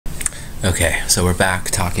Okay, so we're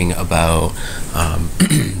back talking about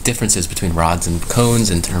differences between rods and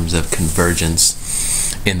cones in terms of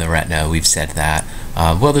convergence in the retina. We've said that,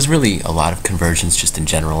 well, there's really a lot of convergence just in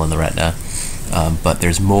general in the retina, but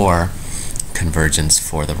there's more convergence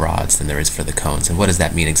for the rods than there is for the cones. And what does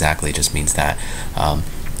that mean exactly? It just means that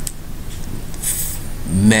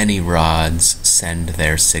many rods send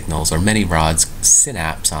their signals, or many rods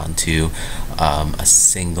synapse onto a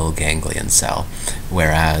single ganglion cell,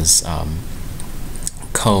 whereas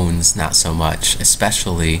cones not so much,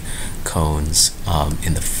 especially cones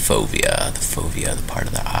in the fovea, the part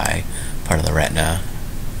of the eye, part of the retina,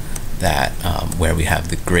 that where we have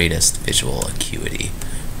the greatest visual acuity,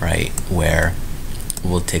 right? Where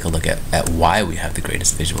we'll take a look at why we have the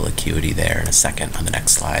greatest visual acuity there in a second on the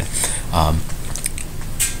next slide.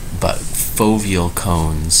 But foveal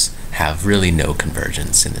cones have really no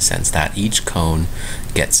convergence in the sense that each cone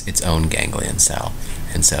gets its own ganglion cell.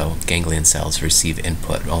 And so ganglion cells receive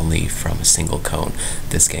input only from a single cone.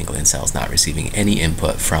 This ganglion cell is not receiving any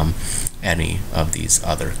input from any of these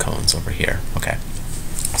other cones over here. Okay,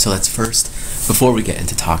 so let's first, before we get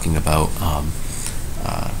into talking about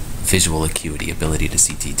visual acuity, ability to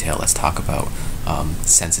see detail, let's talk about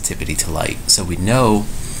sensitivity to light. So we know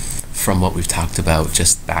from what we've talked about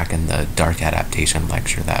just back in the dark adaptation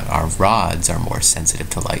lecture that our rods are more sensitive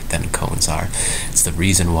to light than cones are. It's the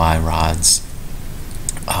reason why rods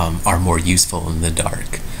are more useful in the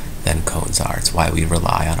dark than cones are. It's why we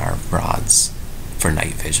rely on our rods for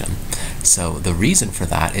night vision. So the reason for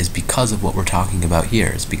that is because of what we're talking about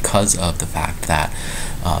here, is because of the fact that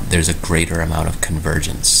there's a greater amount of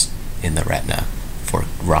convergence in the retina for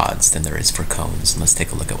rods than there is for cones. And let's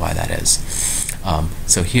take a look at why that is.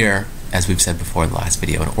 So here, as we've said before in the last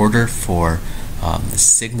video, in order for the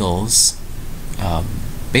signals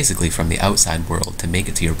basically from the outside world to make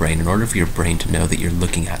it to your brain, in order for your brain to know that you're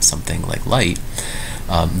looking at something like light,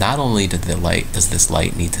 not only does this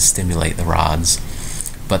light need to stimulate the rods,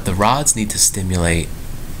 but the rods need to stimulate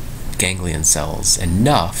ganglion cells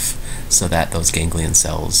enough so that those ganglion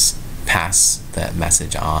cells pass that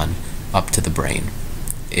message on up to the brain.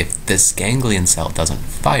 If this ganglion cell doesn't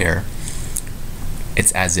fire,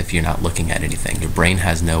 it's as if you're not looking at anything. Your brain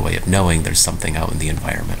has no way of knowing there's something out in the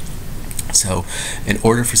environment. So in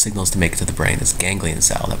order for signals to make it to the brain, this ganglion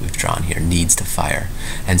cell that we've drawn here needs to fire.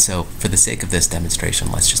 And so for the sake of this demonstration,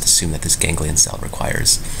 let's just assume that this ganglion cell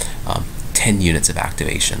requires 10 units of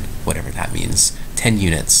activation, whatever that means, 10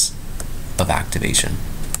 units of activation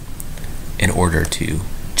in order to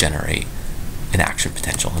generate an action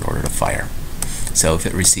potential, in order to fire. So if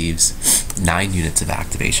it receives 9 units of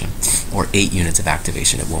activation or 8 units of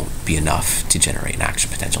activation, it won't be enough to generate an action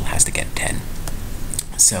potential. It has to get 10.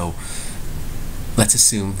 So let's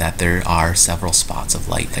assume that there are several spots of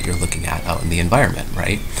light that you're looking at out in the environment,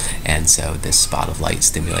 right? And so this spot of light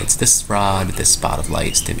stimulates this rod, this spot of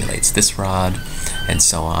light stimulates this rod, and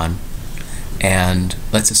so on. And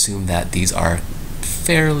let's assume that these are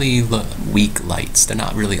fairly weak lights. They're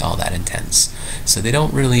not really all that intense. So they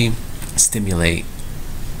don't really stimulate,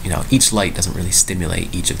 each light doesn't really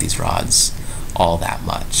stimulate each of these rods all that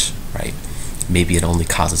much, right? Maybe it only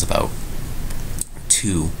causes about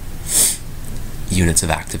 2 units of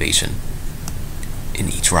activation in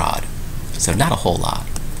each rod. So not a whole lot.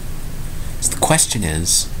 So the question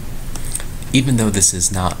is, even though this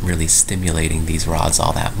is not really stimulating these rods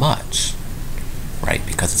all that much, right?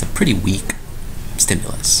 Because it's a pretty weak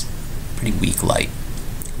stimulus, pretty weak light,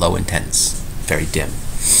 low intense, very dim.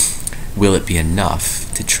 Will it be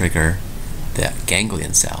enough to trigger the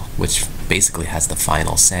ganglion cell, which basically has the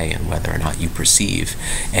final say in whether or not you perceive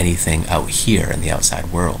anything out here in the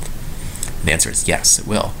outside world? The answer is yes, it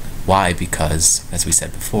will. Why? Because, as we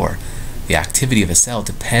said before, the activity of a cell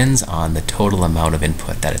depends on the total amount of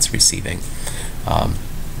input that it's receiving.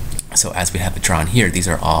 So as we have it drawn here, these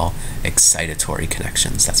are all excitatory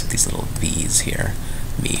connections. That's what these little V's here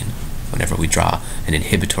mean. Whenever we draw an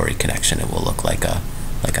inhibitory connection, it will look like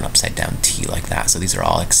an upside down T like that. So these are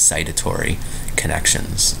all excitatory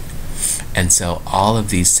connections. And so all of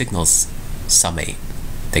these signals summate.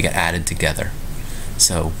 They get added together.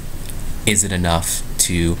 So is it enough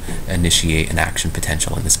to initiate an action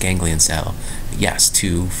potential in this ganglion cell? Yes,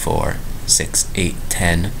 2, 4, 6, 8,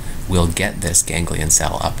 10 will get this ganglion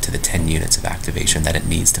cell up to the 10 units of activation that it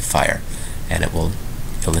needs to fire, and it will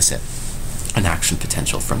elicit an action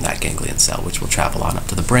potential from that ganglion cell, which will travel on up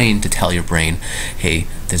to the brain to tell your brain, hey,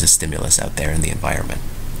 there's a stimulus out there in the environment.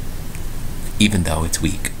 Even though it's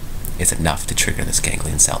weak, it's enough to trigger this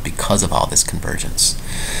ganglion cell because of all this convergence.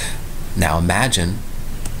 Now imagine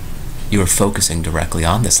you are focusing directly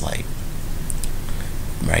on this light.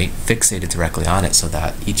 right, fixated directly on it so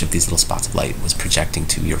that each of these little spots of light was projecting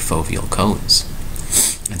to your foveal cones.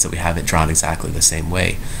 And so we have it drawn exactly the same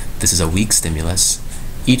way. This is a weak stimulus.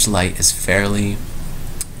 Each light is fairly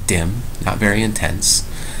dim, not very intense,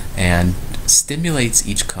 and stimulates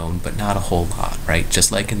each cone, but not a whole lot, right?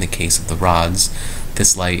 Just like in the case of the rods,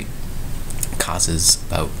 this light causes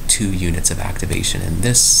about 2 units of activation in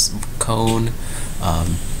this cone,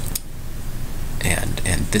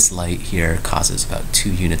 and this light here causes about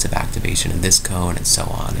 2 units of activation in this cone, and so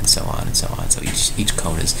on and so on and so on. So each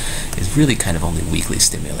cone is really kind of only weakly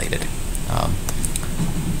stimulated,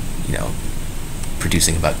 you know,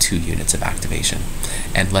 producing about 2 units of activation.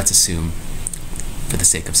 And let's assume, for the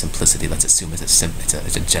sake of simplicity, let's assume it's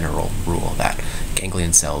a general rule that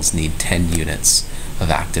ganglion cells need 10 units of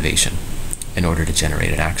activation in order to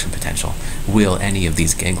generate an action potential. Will any of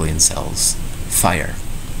these ganglion cells fire?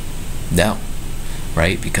 No,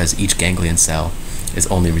 right? Because each ganglion cell is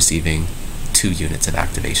only receiving 2 units of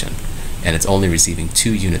activation. And it's only receiving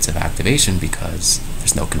 2 units of activation because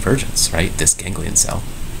there's no convergence, right? This ganglion cell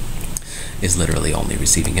is literally only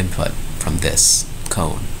receiving input from this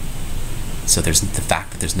cone. So the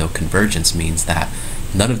fact that there's no convergence means that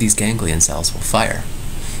none of these ganglion cells will fire.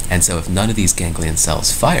 And so if none of these ganglion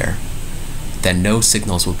cells fire, then no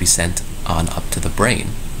signals will be sent on up to the brain.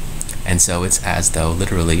 And so it's as though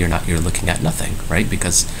literally you're looking at nothing, right?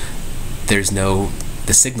 Because the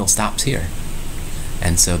signal stops here.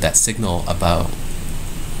 And so that signal about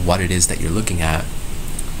what it is that you're looking at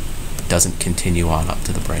doesn't continue on up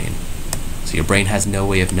to the brain. So your brain has no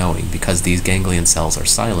way of knowing, because these ganglion cells are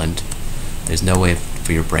silent, there's no way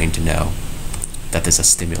for your brain to know that there's a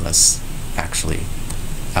stimulus actually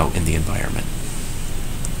out in the environment.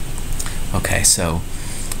 Okay, so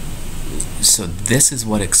this is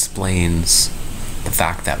what explains the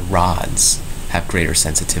fact that rods have greater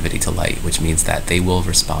sensitivity to light, which means that they will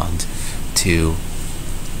respond to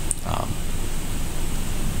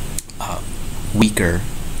weaker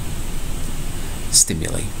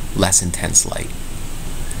stimuli, less intense light.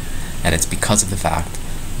 And it's because of the fact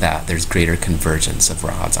that there's greater convergence of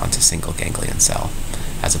rods onto single ganglion cell,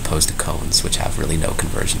 as opposed to cones, which have really no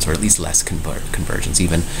convergence, or at least less convergence.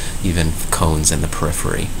 Even cones in the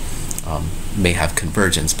periphery may have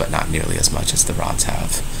convergence, but not nearly as much as the rods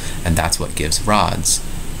have. And that's what gives rods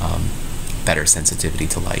better sensitivity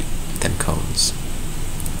to light than cones.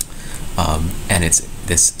 And it's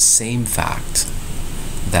this same fact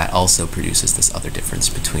that also produces this other difference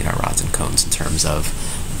between our rods and cones in terms of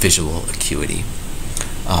visual acuity.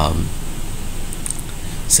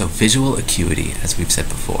 So visual acuity, as we've said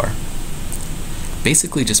before,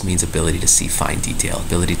 basically just means ability to see fine detail,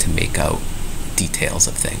 ability to make out details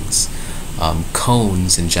of things.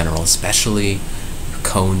 Cones in general, especially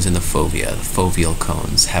cones in the fovea, the foveal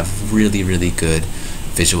cones, have really, really good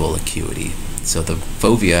visual acuity. So the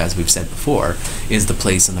fovea, as we've said before, is the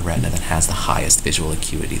place in the retina that has the highest visual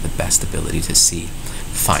acuity, the best ability to see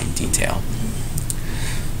fine detail.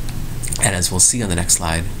 And as we'll see on the next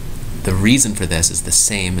slide, the reason for this is the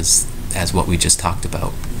same as what we just talked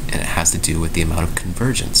about, and it has to do with the amount of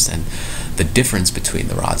convergence and the difference between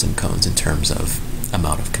the rods and cones in terms of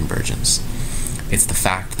amount of convergence. It's the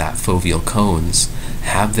fact that foveal cones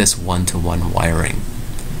have this one-to-one wiring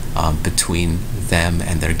between them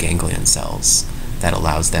and their ganglion cells that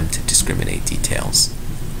allows them to discriminate details.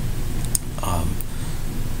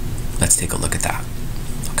 Let's take a look at that.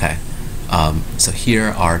 Okay, so here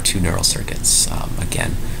are 2 neural circuits.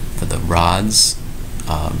 Again, for the rods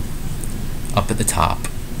up at the top,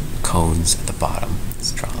 cones at the bottom.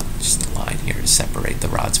 Let's draw just a line here to separate the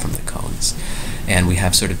rods from the cones. And we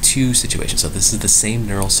have sort of 2 situations. So this is the same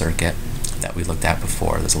neural circuit that we looked at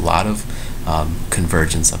before. There's a lot of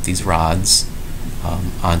convergence of these rods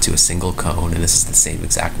onto a single cone, and this is the same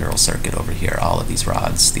exact neural circuit over here. All of these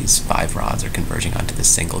rods, these 5 rods, are converging onto this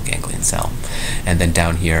single ganglion cell. And then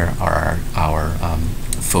down here are our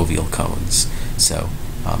foveal cones. So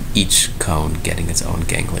each cone getting its own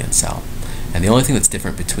ganglion cell. And the only thing that's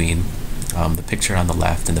different between the picture on the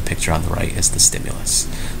left and the picture on the right is the stimulus.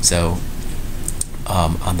 So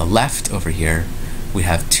on the left over here, we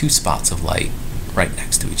have 2 spots of light right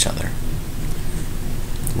next to each other.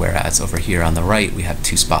 Whereas over here on the right, we have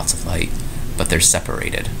 2 spots of light, but they're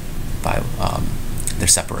separated by they're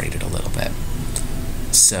separated a little bit.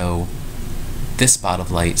 So this spot of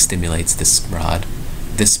light stimulates this rod.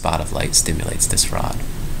 This spot of light stimulates this rod.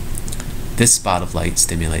 This spot of light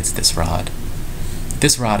stimulates this rod.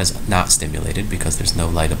 This rod is not stimulated because there's no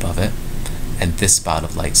light above it, and this spot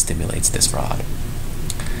of light stimulates this rod.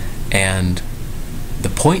 And the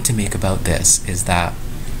point to make about this is that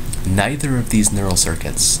neither of these neural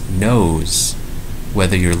circuits knows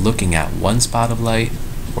whether you're looking at one spot of light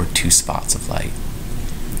or two spots of light.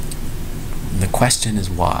 And the question is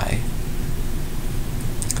why?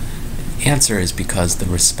 The answer is because the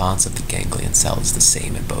response of the ganglion cell is the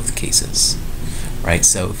same in both cases, right?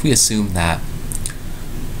 So if we assume that,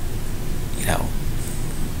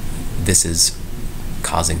 this is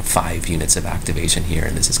causing 5 units of activation here,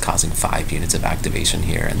 and this is causing 5 units of activation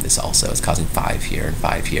here, and this also is causing 5 here and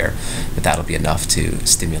 5 here, but that'll be enough to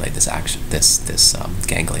stimulate this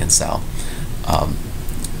ganglion cell.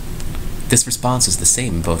 This response is the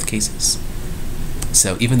same in both cases.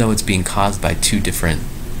 So even though it's being caused by 2 different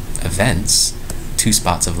events, 2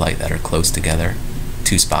 spots of light that are close together,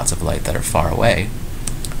 2 spots of light that are far away,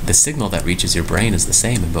 the signal that reaches your brain is the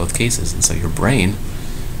same in both cases. And so your brain,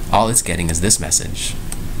 all it's getting is this message.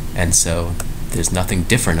 And so there's nothing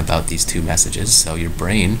different about these 2 messages. So your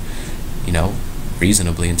brain,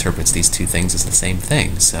 reasonably interprets these 2 things as the same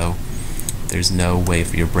thing. So there's no way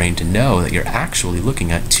for your brain to know that you're actually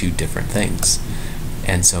looking at 2 different things.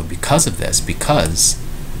 And so because of this, because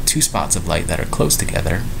 2 spots of light that are close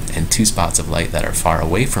together and 2 spots of light that are far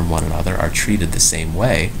away from one another are treated the same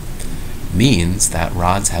way, means that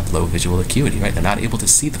rods have low visual acuity, right? They're not able to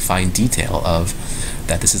see the fine detail of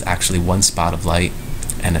that this is actually one spot of light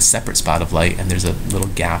and a separate spot of light, and there's a little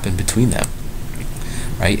gap in between them,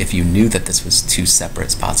 right? If you knew that this was 2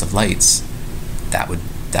 separate spots of lights, that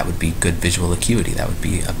would be good visual acuity. That would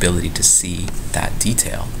be ability to see that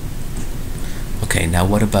detail. Okay, now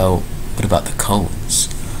what about the cones?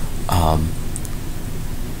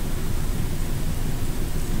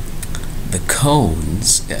 The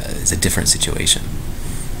cones is a different situation.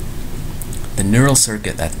 The neural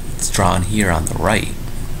circuit that's drawn here on the right,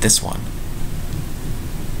 this one,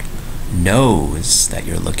 knows that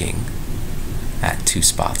you're looking at 2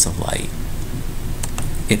 spots of light.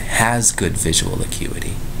 It has good visual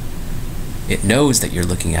acuity. It knows that you're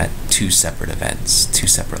looking at 2 separate events, 2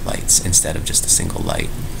 separate lights, instead of just a single light.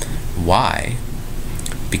 Why?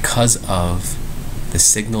 Because of the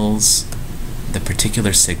signals, the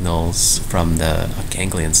particular signals from the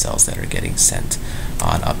ganglion cells that are getting sent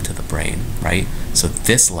on up to the brain, right? So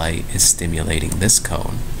this light is stimulating this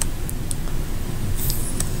cone.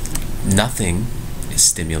 Nothing is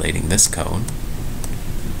stimulating this cone.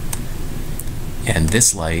 And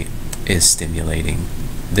this light is stimulating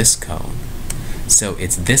this cone. So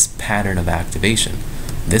it's this pattern of activation.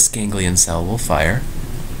 This ganglion cell will fire,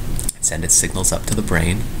 send its signals up to the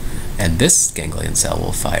brain, and this ganglion cell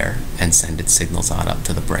will fire and send its signals on up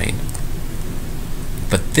to the brain.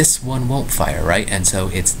 But this one won't fire, right? And so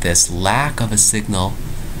it's this lack of a signal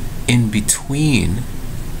in between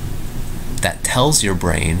that tells your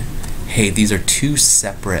brain, hey, these are 2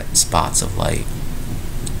 separate spots of light.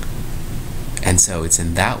 And so it's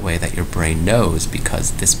in that way that your brain knows,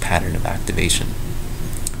 because this pattern of activation,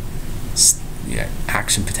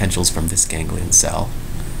 action potentials from this ganglion cell,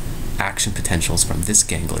 action potentials from this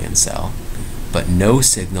ganglion cell, but no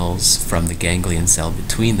signals from the ganglion cell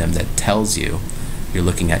between them that tells you you're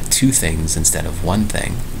looking at 2 things instead of 1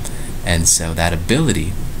 thing. And so that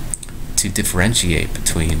ability to differentiate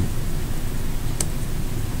between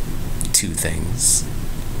 2 things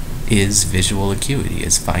is visual acuity,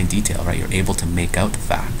 is fine detail, right? You're able to make out the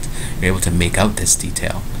fact, you're able to make out this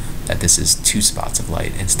detail, that this is 2 spots of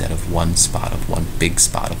light instead of 1 spot of one big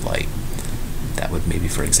spot of light that would maybe,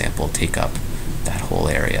 for example, take up that whole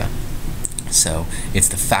area. So it's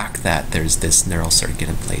the fact that there's this neural circuit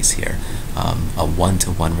in place here, a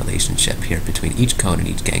 1-to-1 relationship here between each cone and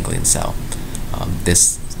each ganglion cell.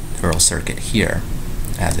 This neural circuit here,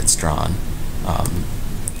 as it's drawn,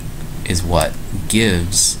 is what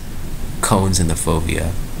gives cones in the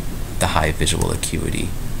fovea the high visual acuity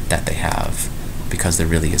that they have, because there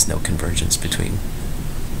really is no convergence between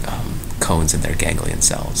cones and their ganglion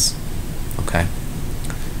cells. Okay?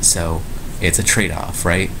 So it's a trade-off,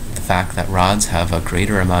 right? The fact that rods have a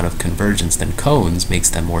greater amount of convergence than cones makes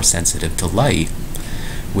them more sensitive to light,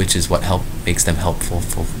 which is what makes them helpful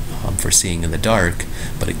for seeing in the dark,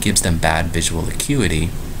 but it gives them bad visual acuity.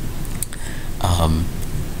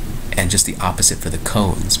 And just the opposite for the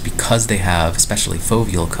cones, because they have, especially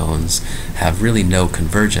foveal cones, have really no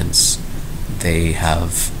convergence. They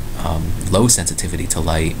have low sensitivity to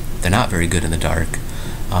light. They're not very good in the dark,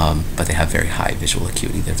 but they have very high visual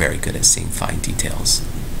acuity. They're very good at seeing fine details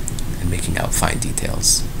and making out fine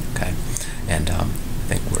details. Okay, and I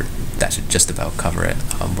think that should just about cover it.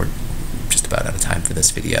 We're just about out of time for this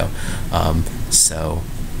video, so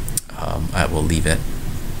I will leave it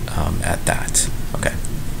at that. Okay.